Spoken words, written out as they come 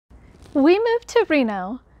We moved to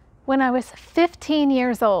Reno when I was 15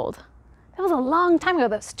 years old. That was a long time ago.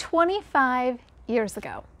 That was 25 years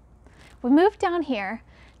ago. We moved down here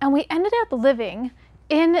and we ended up living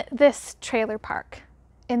in this trailer park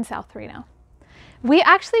in South Reno. We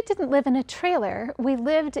actually didn't live in a trailer. We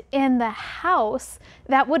lived in the house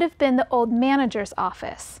that would have been the old manager's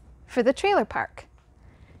office for the trailer park.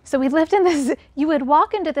 So we lived in this, you would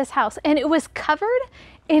walk into this house and it was covered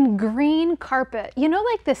in green carpet, you know,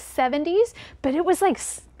 like the 70s, but it was like,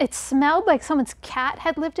 it smelled like someone's cat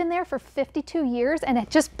had lived in there for 52 years and it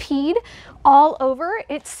just peed all over.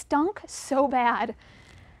 It stunk so bad.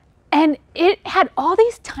 And it had all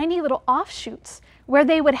these tiny little offshoots where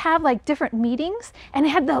they would have like different meetings, and it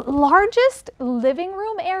had the largest living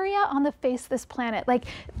room area on the face of this planet. Like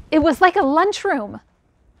it was like a lunchroom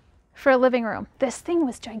for a living room. This thing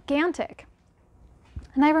was gigantic.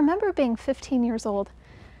 And I remember being 15 years old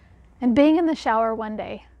and being in the shower one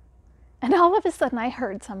day, and all of a sudden I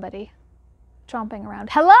heard somebody tromping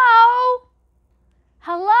around. Hello?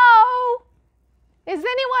 Hello? Is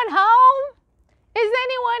anyone home? Is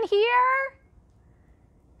anyone here?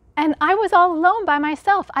 And I was all alone by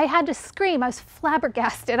myself. I had to scream. I was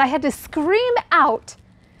flabbergasted. I had to scream out,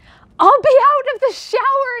 I'll be out of the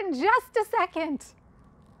shower in just a second.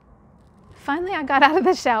 Finally, I got out of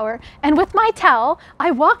the shower, and with my towel,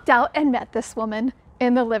 I walked out and met this woman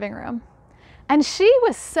in the living room. And she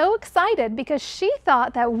was so excited because she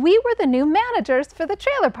thought that we were the new managers for the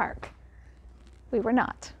trailer park. We were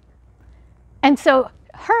not. And so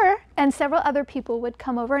her and several other people would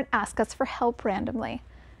come over and ask us for help randomly,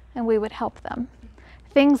 and we would help them.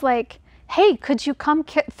 Things like, hey, could you come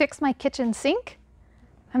fix my kitchen sink?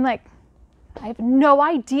 I'm like, I have no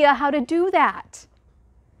idea how to do that.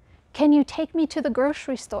 Can you take me to the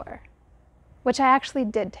grocery store? Which I actually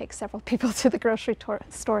did take several people to the grocery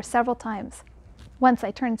store several times, once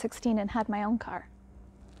I turned 16 and had my own car.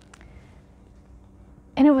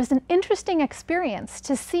 And it was an interesting experience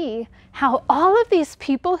to see how all of these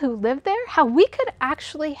people who lived there, how we could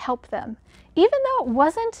actually help them, even though it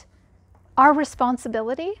wasn't our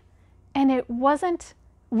responsibility and it wasn't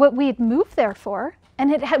what we'd moved there for,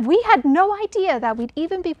 and we had no idea that we'd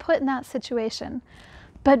even be put in that situation.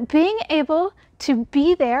 But being able to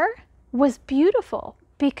be there was beautiful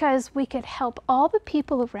because we could help all the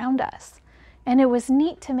people around us. And it was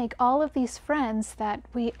neat to make all of these friends that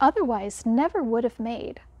we otherwise never would have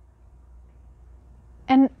made.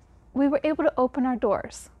 And we were able to open our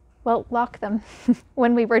doors. Well, lock them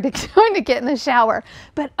when we were going to get in the shower,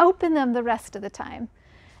 but open them the rest of the time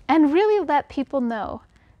and really let people know.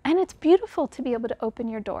 And it's beautiful to be able to open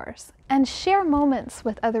your doors and share moments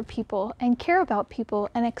with other people and care about people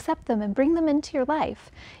and accept them and bring them into your life,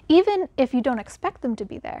 even if you don't expect them to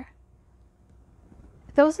be there.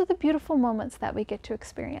 Those are the beautiful moments that we get to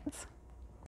experience.